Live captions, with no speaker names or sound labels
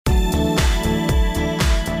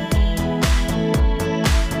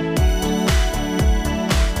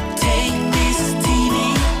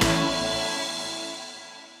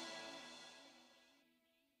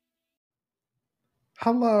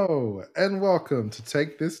Hello, and welcome to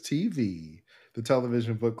Take This TV, the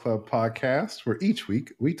television book club podcast, where each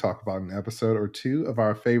week we talk about an episode or two of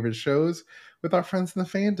our favorite shows with our friends in the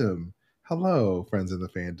fandom. Hello, friends in the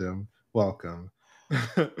fandom. Welcome.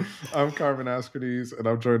 I'm Carmen Askerdes, and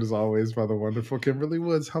I'm joined as always by the wonderful Kimberly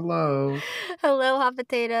Woods. Hello. Hello, hot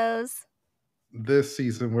potatoes. This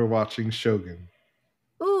season we're watching Shogun.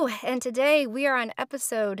 Ooh, and today we are on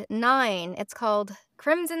episode 9. It's called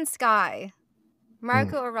Crimson Sky.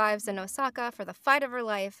 Mariko arrives in Osaka for the fight of her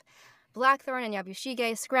life. Blackthorn and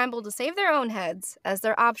Yabushige scramble to save their own heads as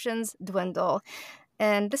their options dwindle.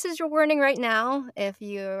 And this is your warning right now. If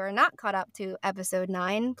you are not caught up to episode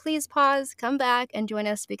 9, please pause, come back, and join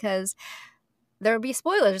us because there will be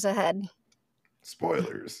spoilers ahead.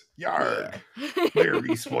 Spoilers. Yarg. There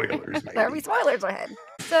be spoilers, maybe. There will be spoilers ahead.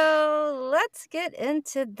 So let's get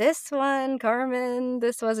into this one, Carmen.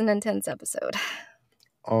 This was an intense episode.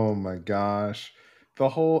 Oh my gosh. The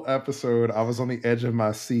whole episode, I was on the edge of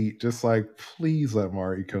my seat, just like, please let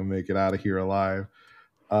Mariko make it out of here alive.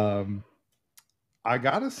 I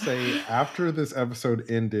gotta say, after this episode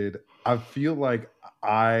ended, I feel like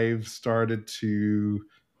I've started to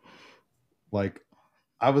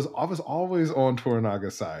I was always on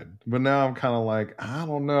Toranaga's side, but now I'm kind of like, I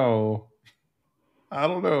don't know.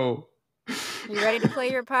 You ready to play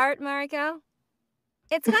your part, Mariko?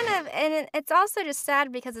 It's kind of, and it's also just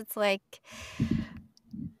sad because it's like,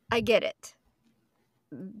 I get it.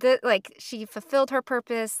 She fulfilled her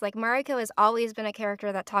purpose. Like, Mariko has always been a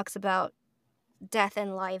character that talks about death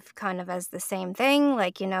and life kind of as the same thing.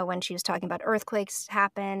 Like, when she was talking about earthquakes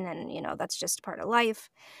happen and, that's just part of life.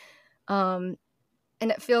 And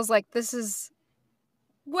it feels like this is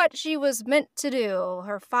what she was meant to do.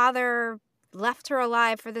 Her father left her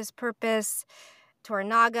alive for this purpose.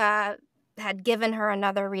 Toranaga had given her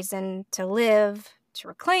another reason to live, to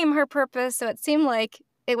reclaim her purpose. So it seemed like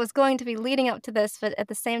it was going to be leading up to this, but at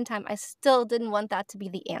the same time, I still didn't want that to be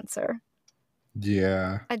the answer.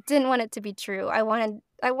 Yeah. I didn't want it to be true. I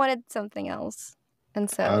wanted something else. And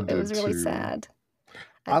so it was really sad.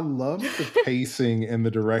 I love the pacing and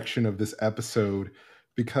the direction of this episode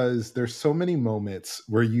because there's so many moments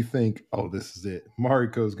where you think, oh, this is it.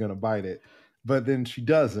 Mariko's going to bite it. But then she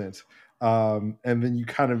doesn't. And then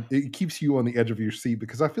it keeps you on the edge of your seat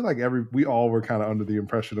because I feel like we all were kind of under the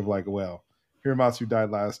impression of like, well, Hiramatsu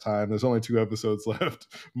died last time. There's only 2 episodes left.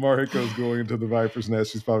 Mariko's going into the Viper's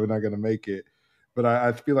Nest. She's probably not going to make it. But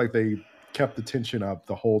I feel like they kept the tension up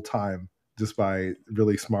the whole time just by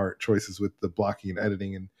really smart choices with the blocking and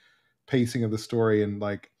editing and pacing of the story. And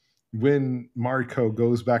like when Mariko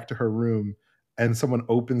goes back to her room and someone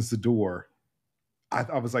opens the door,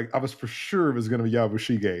 I was for sure it was going to be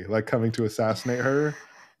Yabushige, like coming to assassinate her,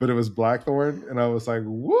 but it was Blackthorn. And I was like,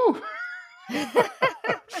 woo!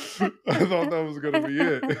 I thought that was going to be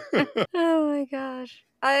it. Oh my gosh.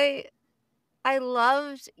 I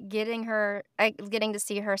loved getting to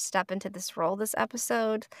see her step into this role this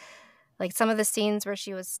episode. Like some of the scenes where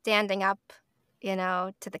she was standing up,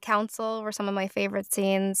 to the council were some of my favorite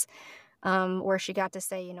scenes, where she got to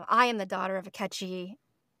say, I am the daughter of Akechi.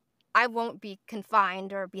 I won't be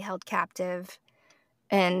confined or be held captive.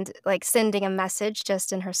 And like sending a message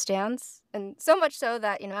just in her stance. And so much so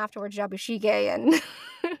that, afterwards Yabushige and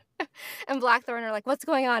and Blackthorn are like, what's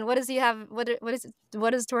going on? What does he have? What does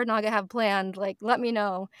Toranaga have planned? Like, let me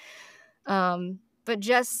know. But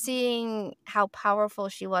just seeing how powerful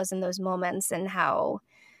she was in those moments and how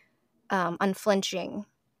unflinching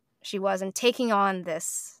she was and taking on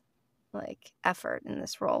this like effort in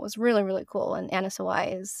this role was really, really cool. And Anna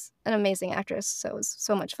Sawai is an amazing actress, so it was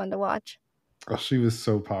so much fun to watch. Oh, she was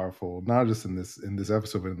so powerful, not just in this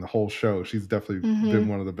episode, but in the whole show. She's definitely been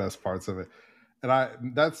one of the best parts of it.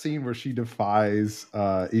 And that scene where she defies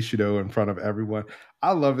Ishido in front of everyone,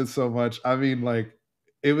 I love it so much. I mean, like,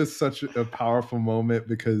 it was such a powerful moment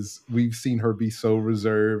because we've seen her be so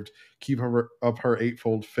reserved, keep her up her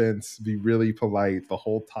eightfold fence, be really polite the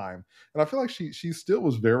whole time. And I feel like she still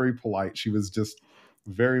was very polite. She was just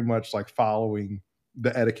very much like following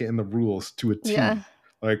the etiquette and the rules to a T. Yeah.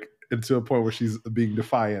 Like, and to a point where she's being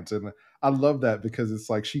defiant. And I love that because it's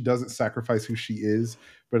like she doesn't sacrifice who she is,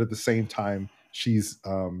 but at the same time, she's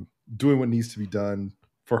doing what needs to be done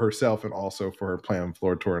for herself and also for her plan with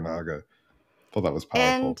Lord Toranaga. I thought that was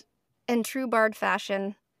powerful. And in true Bard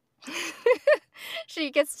fashion, she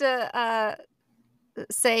gets to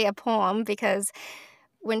say a poem because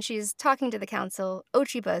when she's talking to the council,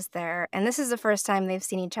 Ochiba is there, and this is the first time they've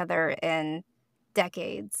seen each other in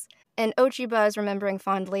decades. And Ochiba is remembering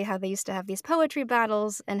fondly how they used to have these poetry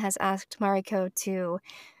battles and has asked Mariko to,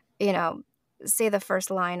 say the first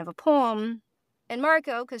line of a poem. And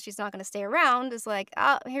Mariko, because she's not going to stay around, is like,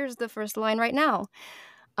 here's the first line right now.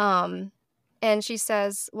 And she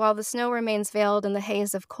says, while the snow remains veiled in the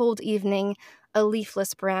haze of cold evening, a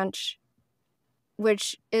leafless branch,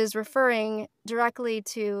 which is referring directly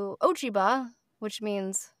to Ochiba, which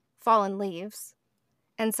means fallen leaves.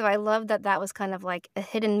 And so I love that that was kind of like a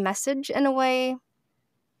hidden message in a way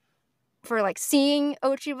for like seeing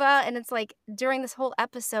Ochiba. And it's like during this whole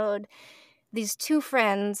episode, these two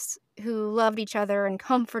friends who loved each other and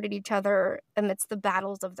comforted each other amidst the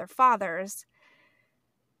battles of their fathers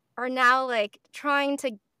are now like trying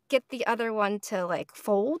to get the other one to like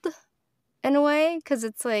fold in a way, because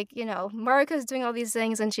it's like, Mariko's doing all these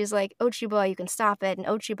things and she's like, Ochiba, you can stop it, and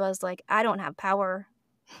Ochiba's like, I don't have power,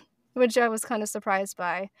 which I was kind of surprised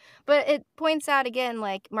by. But it points out again,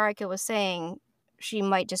 like Mariko was saying, she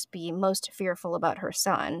might just be most fearful about her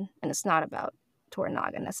son, and it's not about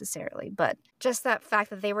Toranaga necessarily, but just that fact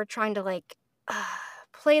that they were trying to like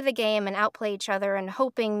play the game and outplay each other and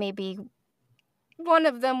hoping maybe one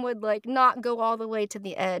of them would like not go all the way to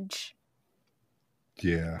the edge.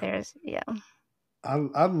 Yeah.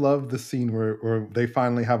 I love the scene where they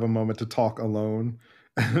finally have a moment to talk alone.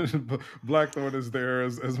 Blackthorn is there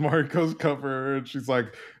as Mariko's cover, and she's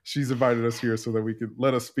like, she's invited us here so that we could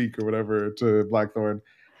let us speak or whatever to Blackthorn.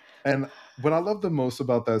 And what I love the most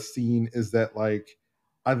about that scene is that, like,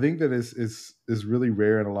 I think that is really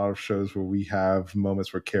rare in a lot of shows where we have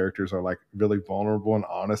moments where characters are like really vulnerable and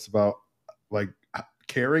honest about like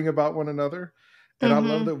caring about one another. And I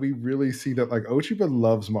love that we really see that like Ochiba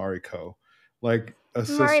loves Mariko, like a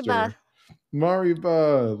sister.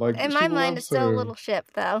 Mariba, like in my mind, it's still a little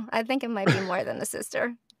ship, though. I think it might be more than a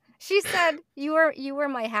sister. She said, "You were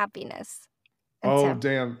my happiness." And oh,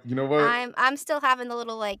 damn! You know what? I'm still having the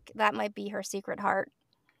little like that might be her secret heart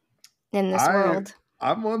in this world.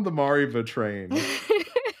 I'm on the Mariba train.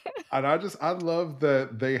 And I love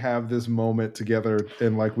that they have this moment together,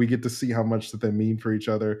 and like we get to see how much that they mean for each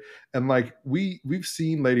other. And like we've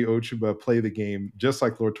seen Lady Ochiba play the game just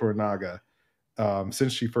like Lord Toranaga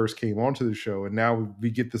since she first came onto the show, and now we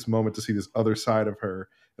get this moment to see this other side of her,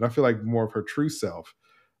 and I feel like more of her true self.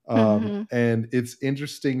 And it's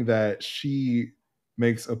interesting that she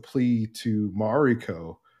makes a plea to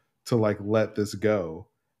Mariko to like let this go.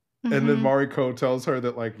 And then Mariko tells her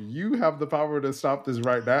that like you have the power to stop this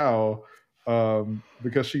right now,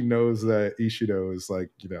 because she knows that Ishido is like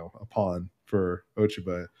a pawn for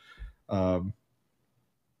Ochiba.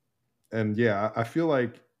 And yeah, I feel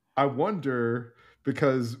like I wonder,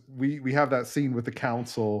 because we have that scene with the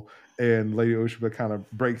council and Lady Ochiba kind of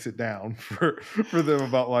breaks it down for them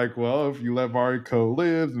about like, well, if you let Mariko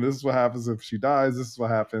live, and this is what happens if she dies, this is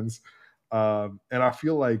what happens. And I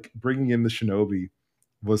feel like bringing in the shinobi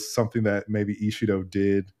was something that maybe Ishido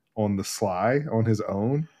did on the sly on his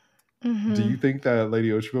own. Do you think that Lady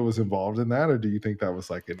Ochiba was involved in that, or do you think that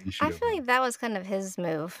was like an Ishido I feel like that was kind of his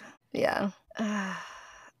move. Yeah.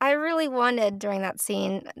 I really wanted during that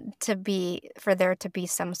scene for there to be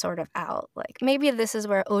some sort of out. Like maybe this is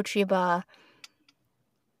where Ochiba,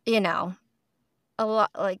 a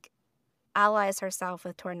lot like allies herself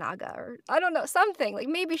with Toranaga, or I don't know, something like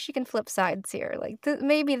maybe she can flip sides here. Like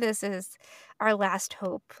maybe this is our last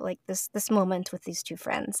hope, like this moment with these two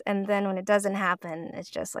friends. And then when it doesn't happen, it's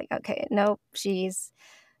just like, okay, nope, she's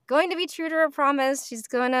going to be true to her promise. She's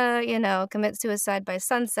gonna, commit suicide by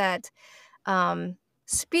sunset.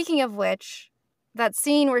 Speaking of which, that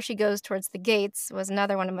scene where she goes towards the gates was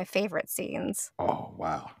another one of my favorite scenes. Oh,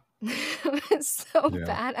 wow. It's so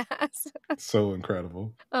badass. So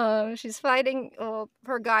incredible. She's fighting,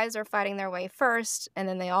 her guys are fighting their way first, and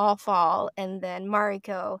then they all fall, and then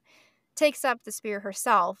Mariko takes up the spear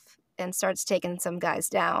herself and starts taking some guys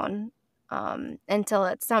down, until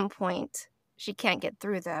at some point she can't get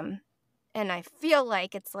through them. And I feel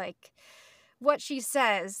like it's like what she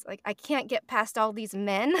says, like, I can't get past all these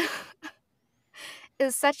men,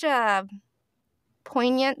 is such a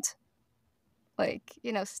poignant,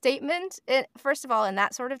 statement. First of all, in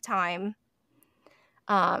that sort of time,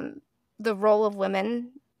 the role of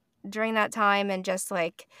women during that time, and just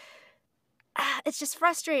like, it's just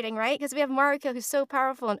frustrating, right? Because we have Mariko, who's so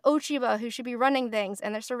powerful, and Ochiba, who should be running things,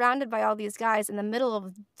 and they're surrounded by all these guys in the middle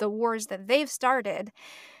of the wars that they've started.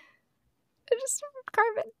 It just,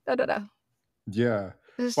 Carmen, I don't know. Yeah.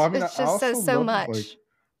 It just says so much.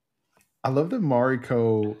 I love that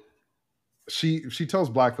Mariko, she tells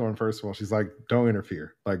Blackthorn, first of all, she's like, don't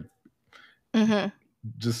interfere. Like,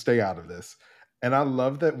 just stay out of this. And I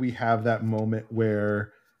love that we have that moment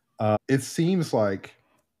where it seems like,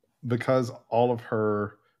 because all of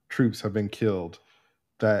her troops have been killed,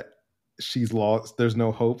 that she's lost, there's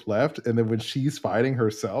no hope left. And then when she's fighting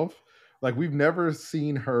herself, Like we've never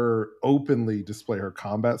seen her openly display her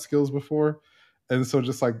combat skills before. And so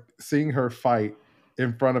just like seeing her fight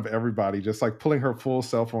in front of everybody, just like pulling her full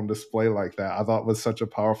self on display like that, I thought was such a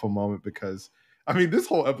powerful moment because I mean, this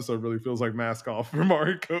whole episode really feels like Mask Off for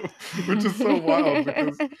Mariko, which is so wild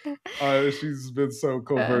because she's been so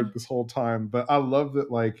covert this whole time. But I love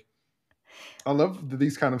that, like, I love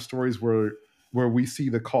these kind of stories where we see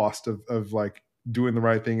the cost of like doing the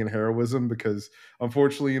right thing in heroism, because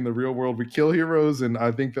unfortunately in the real world we kill heroes, and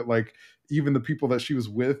I think that like even the people that she was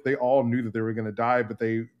with, they all knew that they were going to die, but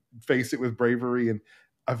they face it with bravery. And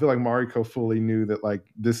I feel like Mariko fully knew that like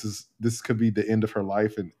this could be the end of her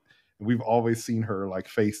life, and we've always seen her like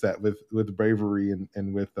face that with bravery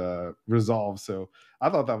and with resolve. So I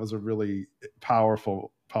thought that was a really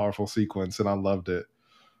powerful sequence, and I loved it.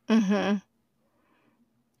 Mm-hmm.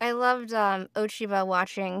 I loved Ochiba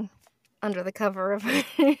watching under the cover of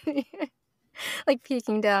like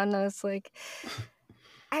peeking down. I was like,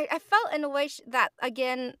 I felt in a way that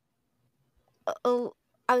again,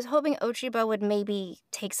 I was hoping Ochiba would maybe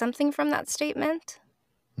take something from that statement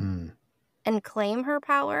and claim her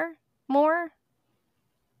power more.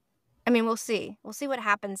 I mean, we'll see. We'll see what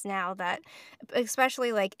happens now. That,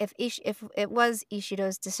 especially like if it was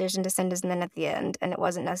Ishido's decision to send his men at the end, and it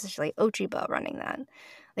wasn't necessarily Ochiba running that,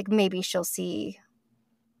 like maybe she'll see.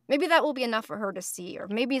 Maybe that will be enough for her to see, or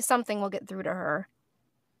maybe something will get through to her.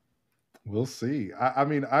 We'll see. I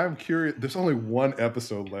mean, I'm curious. There's only one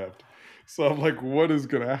episode left, so I'm like, what is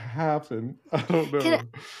gonna happen? I don't know.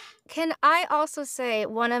 Can I also say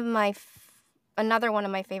another one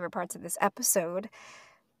of my favorite parts of this episode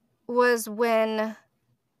was when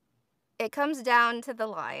it comes down to the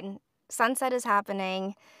line. Sunset is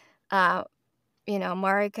happening.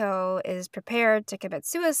 Mariko is prepared to commit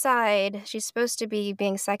suicide. She's supposed to be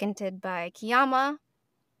being seconded by Kiyama,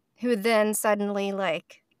 who then suddenly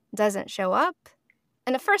like doesn't show up.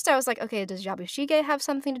 And at first I was like, okay, does Yabushige have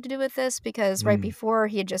something to do with this? Because right before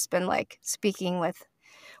he had just been like speaking with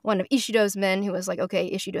one of Ishido's men who was like, okay,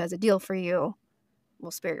 Ishido has a deal for you.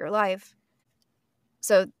 We'll spare your life.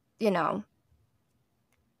 So,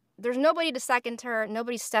 there's nobody to second her.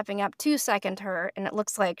 Nobody's stepping up to second her. And it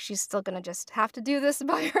looks like she's still going to just have to do this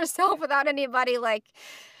by herself without anybody like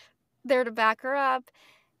there to back her up.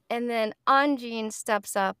 And then Anjin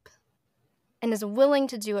steps up and is willing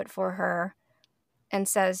to do it for her and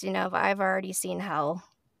says, I've already seen hell.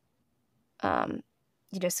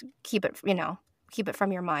 You just keep it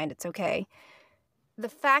from your mind. It's okay. The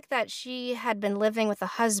fact that she had been living with a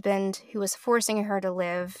husband who was forcing her to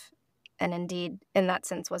live, and indeed, in that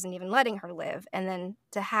sense, wasn't even letting her live. And then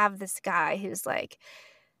to have this guy who's like,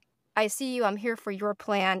 I see you, I'm here for your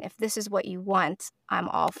plan. If this is what you want, I'm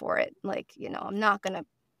all for it. Like, I'm not going to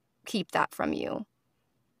keep that from you.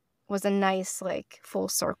 Was a nice, like, full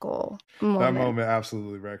circle moment. That moment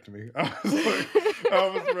absolutely wrecked me. I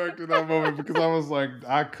was wrecked in that moment because I was like,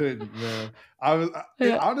 I couldn't, man.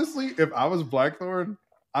 Honestly, if I was Blackthorn,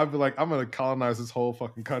 I'd be like, I'm going to colonize this whole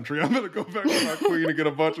fucking country. I'm going to go back to my queen and get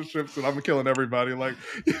a bunch of ships, and I'm killing everybody. Like,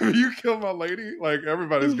 if you kill my lady, like,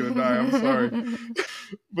 everybody's going to die. I'm sorry.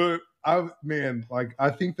 But, I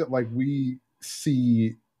think that, like, we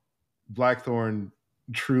see Blackthorn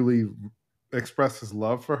truly express his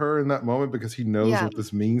love for her in that moment because he knows what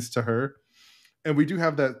this means to her. And we do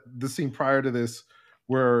have the scene prior to this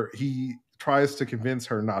where he tries to convince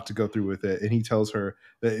her not to go through with it, and he tells her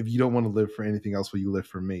that if you don't want to live for anything else, will you live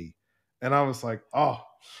for me? And I was like, oh,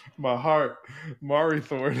 my heart,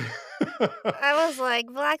 Marithorn. I was like,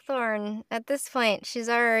 Blackthorn, at this point, she's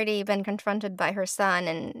already been confronted by her son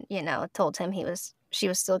and, told him she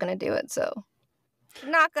was still going to do it. So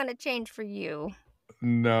not going to change for you.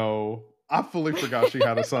 No, I fully forgot she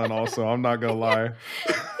had a son also. I'm not going to lie.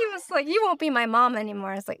 He was like, you won't be my mom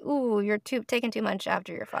anymore. It's like, ooh, you're taking too much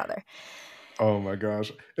after your father. Oh my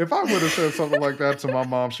gosh. If I would have said something like that to my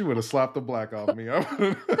mom, she would have slapped the black off me. I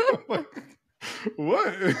would have like,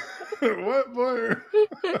 what? What, boy?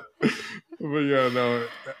 But yeah, no.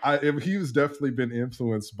 He's definitely been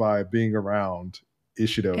influenced by being around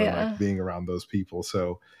Ishido and like being around those people.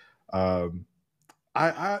 So I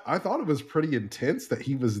thought it was pretty intense that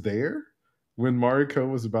he was there when Mariko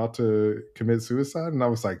was about to commit suicide. And I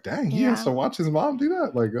was like, dang, he has to watch his mom do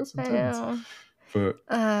that? Like, that's intense. But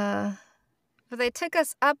they took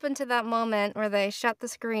us up into that moment where they shut the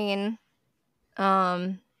screen.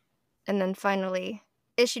 And then finally,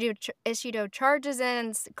 Ishido charges in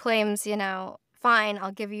and claims, fine,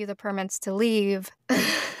 I'll give you the permits to leave.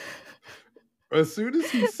 As soon as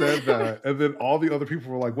he said that, and then all the other people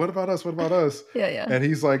were like, what about us? What about us? Yeah. And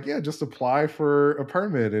he's like, yeah, just apply for a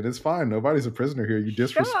permit and it's fine. Nobody's a prisoner here. You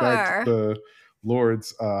disrespect the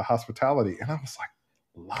Lord's hospitality. And I was like,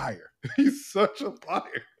 liar. He's such a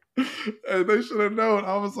liar. And they should have known.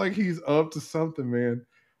 I was like, he's up to something, man.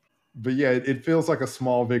 But yeah, it feels like a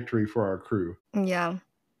small victory for our crew. Yeah.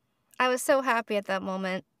 I was so happy at that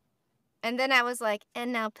moment. And then I was like,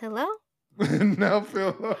 and now pillow? Now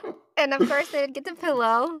pillow. And of course they didn't get the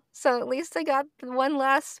pillow. So at least they got one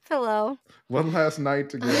last pillow. One last night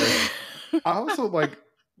together. I also like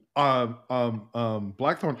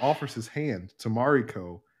Blackthorn offers his hand to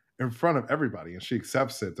Mariko in front of everybody, and she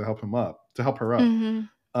accepts it to help her up. Mm-hmm.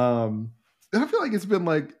 And I feel like it's been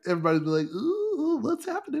like everybody's been like, ooh, what's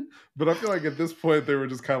happening? But I feel like at this point they were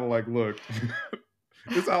just kind of like, look,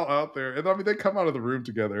 it's all out there. And I mean, they come out of the room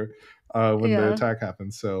together when the attack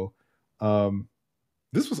happens. So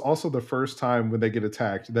this was also the first time when they get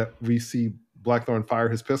attacked that we see Blackthorn fire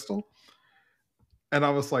his pistol. And I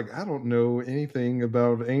was like, I don't know anything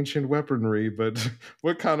about ancient weaponry, but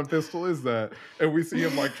what kind of pistol is that? And we see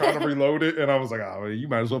him like trying to reload it, and I was like, oh, you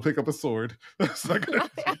might as well pick up a sword. That's like,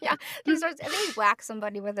 yeah, he starts. I think he whacks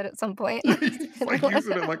somebody with it at some point. He's like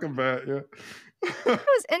using it like a bat. Yeah. It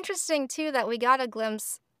was interesting too that we got a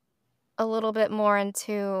glimpse a little bit more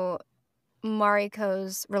into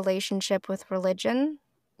Mariko's relationship with religion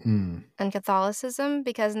and Catholicism,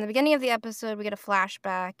 because in the beginning of the episode we get a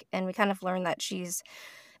flashback and we kind of learn that she's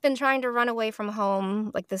been trying to run away from home.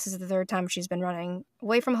 Like, this is the third time she's been running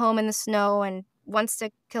away from home in the snow and wants to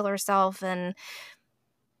kill herself. And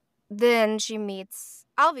then she meets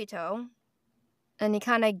Alvito and he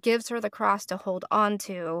kind of gives her the cross to hold on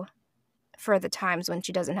to for the times when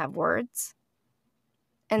she doesn't have words.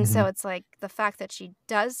 And so it's like the fact that she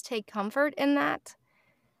does take comfort in that.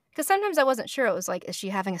 Because sometimes I wasn't sure. It was like, is she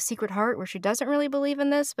having a secret heart where she doesn't really believe in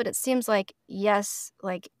this? But it seems like, yes,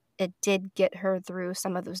 like it did get her through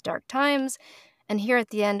some of those dark times. And here at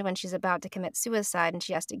the end, when she's about to commit suicide and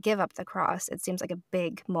she has to give up the cross, it seems like a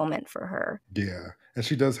big moment for her. Yeah. And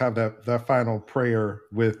she does have that final prayer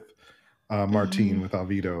with Martine, with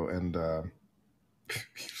Alvito. And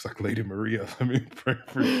he's like, Lady Maria, let me pray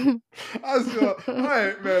for you.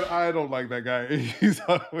 I don't like that guy. He's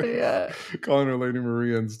always calling her Lady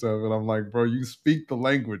Maria and stuff. And I'm like, bro, you speak the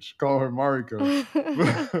language. Call her Mariko.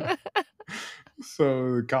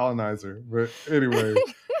 So, the colonizer. But anyway,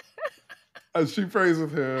 she prays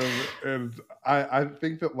with him. And I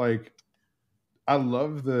think that, like, I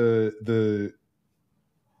love the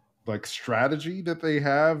like strategy that they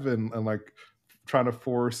have and like trying to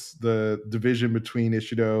force the division between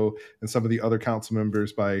Ishido and some of the other council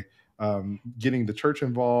members by getting the church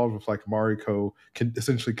involved with like Mariko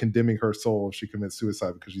essentially condemning her soul if she commits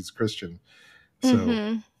suicide because she's Christian.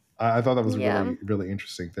 So I thought that was a really, really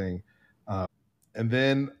interesting thing. And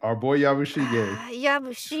then our boy Yabushige.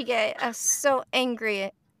 Yabushige, I was so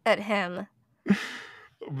angry at him.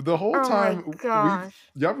 The whole time,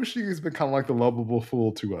 Yabushige's been kind of like the lovable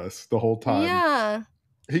fool to us the whole time. Yeah.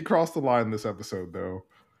 He crossed the line this episode, though.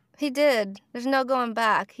 He did. There's no going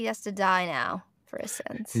back. He has to die now for his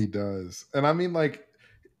sins. He does. And I mean, like,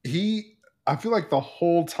 I feel like the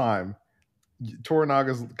whole time,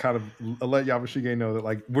 Toranaga's kind of let Yabushige know that,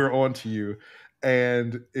 like, we're on to you.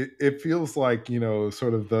 And it feels like, you know,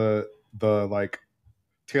 sort of the like,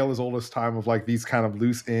 tale as old as time of, like, these kind of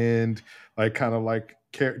loose end, like, kind of, like,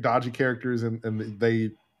 dodgy characters, and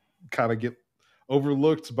they kind of get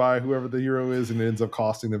overlooked by whoever the hero is, and it ends up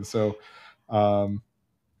costing them. So,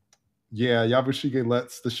 Yabushige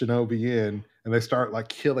lets the shinobi in, and they start like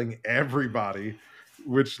killing everybody,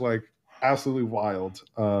 which like absolutely wild.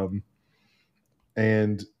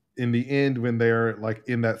 And in the end, when they're like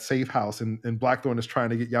in that safe house, and Blackthorn is trying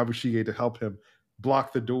to get Yabushige to help him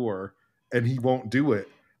block the door, and he won't do it.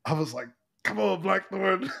 I was like, come on,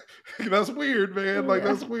 Blackthorn. That's weird, man. Like,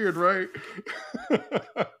 that's weird, right?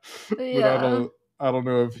 But I don't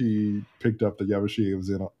know if he picked up that Yabushige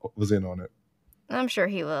was in on it. I'm sure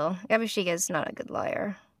he will. Yabushige is not a good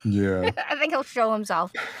liar. Yeah. I think he'll show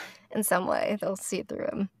himself in some way. They'll see through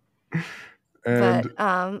him. And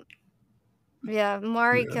but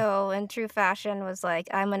Mariko in true fashion was like,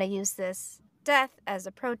 I'm going to use this death as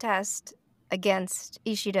a protest against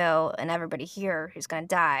Ishido and everybody here who's going to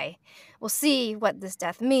die. We'll see what this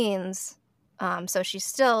death means. So she's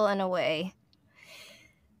still, in a way,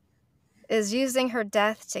 is using her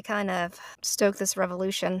death to kind of stoke this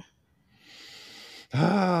revolution.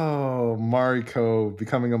 Oh, Mariko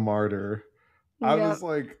becoming a martyr. I was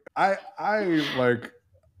like, I like,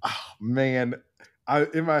 oh, man.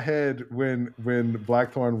 In my head, when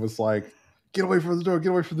Blackthorn was like, get away from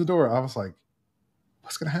the door, I was like,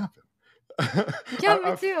 what's going to happen? Yeah,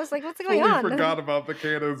 me too. I was like, what's going on? I forgot about the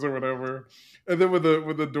cannons or whatever. And then when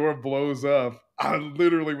the door blows up, I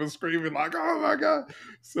literally was screaming like, "Oh my god!"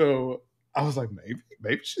 So I was like,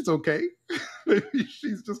 maybe she's okay. Maybe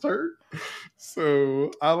she's just hurt.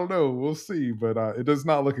 So I don't know. We'll see, but it is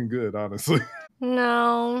not looking good, honestly.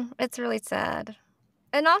 No, it's really sad.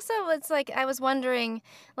 And also, it's like, I was wondering,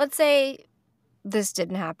 let's say this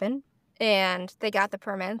didn't happen and they got the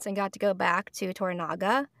permits and got to go back to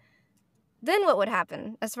Toranaga. Then what would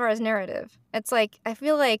happen as far as narrative? It's like, I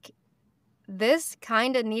feel like this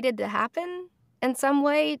kind of needed to happen in some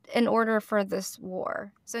way in order for this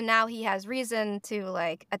war. So now he has reason to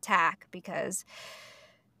like attack because,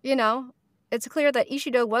 you know, it's clear that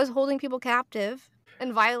Ishido was holding people captive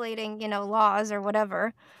and violating, laws or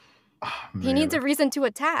whatever. Oh, He needs man, a reason to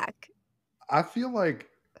attack. I feel like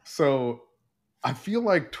so. I feel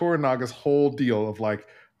like Toranaga's whole deal of like,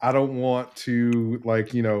 I don't want to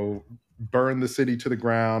like, burn the city to the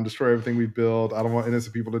ground, destroy everything we build. I don't want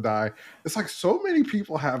innocent people to die. It's like so many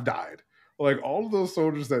people have died. Like all of those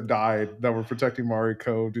soldiers that died that were protecting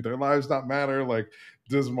Mariko, do their lives not matter? Like,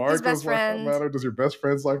 does His best Mariko's life not friend. matter? Does your best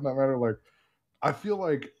friend's life not matter? Like, I feel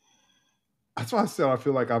like that's why I said I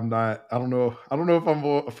feel like I'm not. I don't know. I don't know if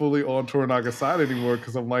I'm fully on Toranaga's side anymore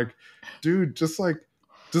because I'm like, dude, just,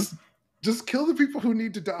 just kill the people who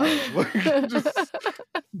need to die. Like, just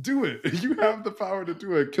do it. You have the power to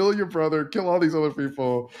do it. Kill your brother. Kill all these other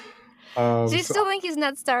people. Do you still think he's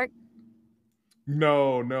Ned Stark?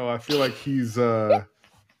 No. I feel like he's. I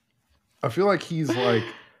feel like he's like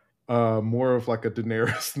more of like a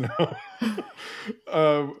Daenerys now.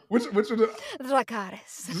 Which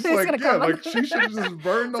Dracarys. just like like she should have just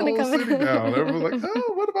burned the whole city down. Everyone's like,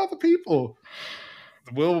 oh, what about the people?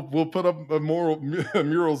 We'll put up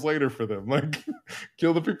murals later for them. Like,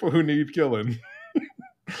 kill the people who need killing.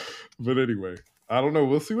 But anyway, I don't know.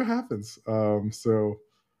 We'll see what happens. So We'll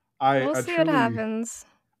I see truly, what happens.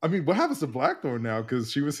 I mean, what happens to Blackthorn now?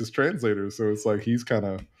 Because she was his translator, so it's like he's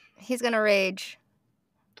gonna rage.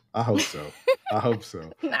 I hope so. I hope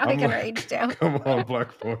so. Now he can rage too. Come on,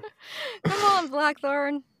 Blackthorn. Come on,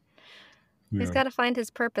 Blackthorn. Yeah. He's got to find his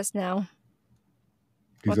purpose now.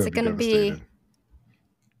 What's it going to be?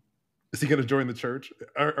 Is he going to join the church?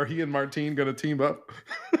 Are he and Martine going to team up?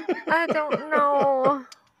 I don't know.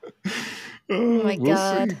 Oh my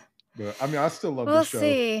God. See. But, I mean, I still love we'll this show.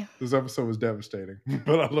 See. This episode was devastating,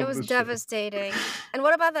 but I love it. It was devastating. And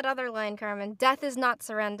what about that other line, Carmen? Death is not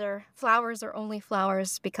surrender. Flowers are only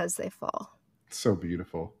flowers because they fall. So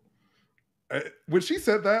beautiful. When she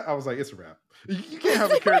said that, I was like, it's a wrap. You can't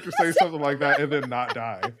have a character say something like that and then not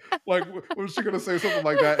die. Like, was she going to say something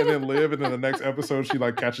like that and then live? And then the next episode, she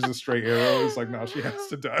like catches a stray arrow. It's like, no, she has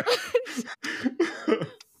to die.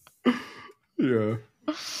 Yeah.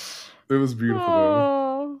 It was beautiful,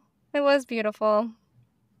 though. It was beautiful.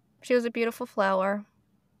 She was a beautiful flower.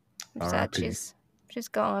 I'm sad she's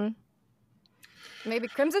gone. Maybe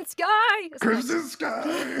Crimson Sky. Crimson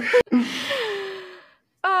Sky.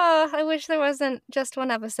 Oh, I wish there wasn't just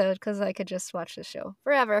one episode because I could just watch the show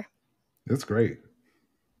forever. It's great.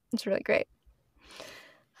 It's really great.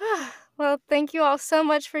 Well, thank you all so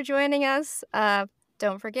much for joining us.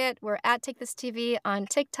 Don't forget, we're at Take This TV on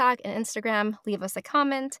TikTok and Instagram. Leave us a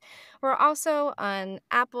comment. We're also on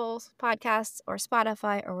Apple Podcasts or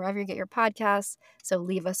Spotify or wherever you get your podcasts. So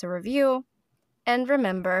leave us a review. And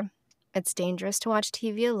remember, it's dangerous to watch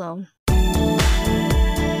TV alone.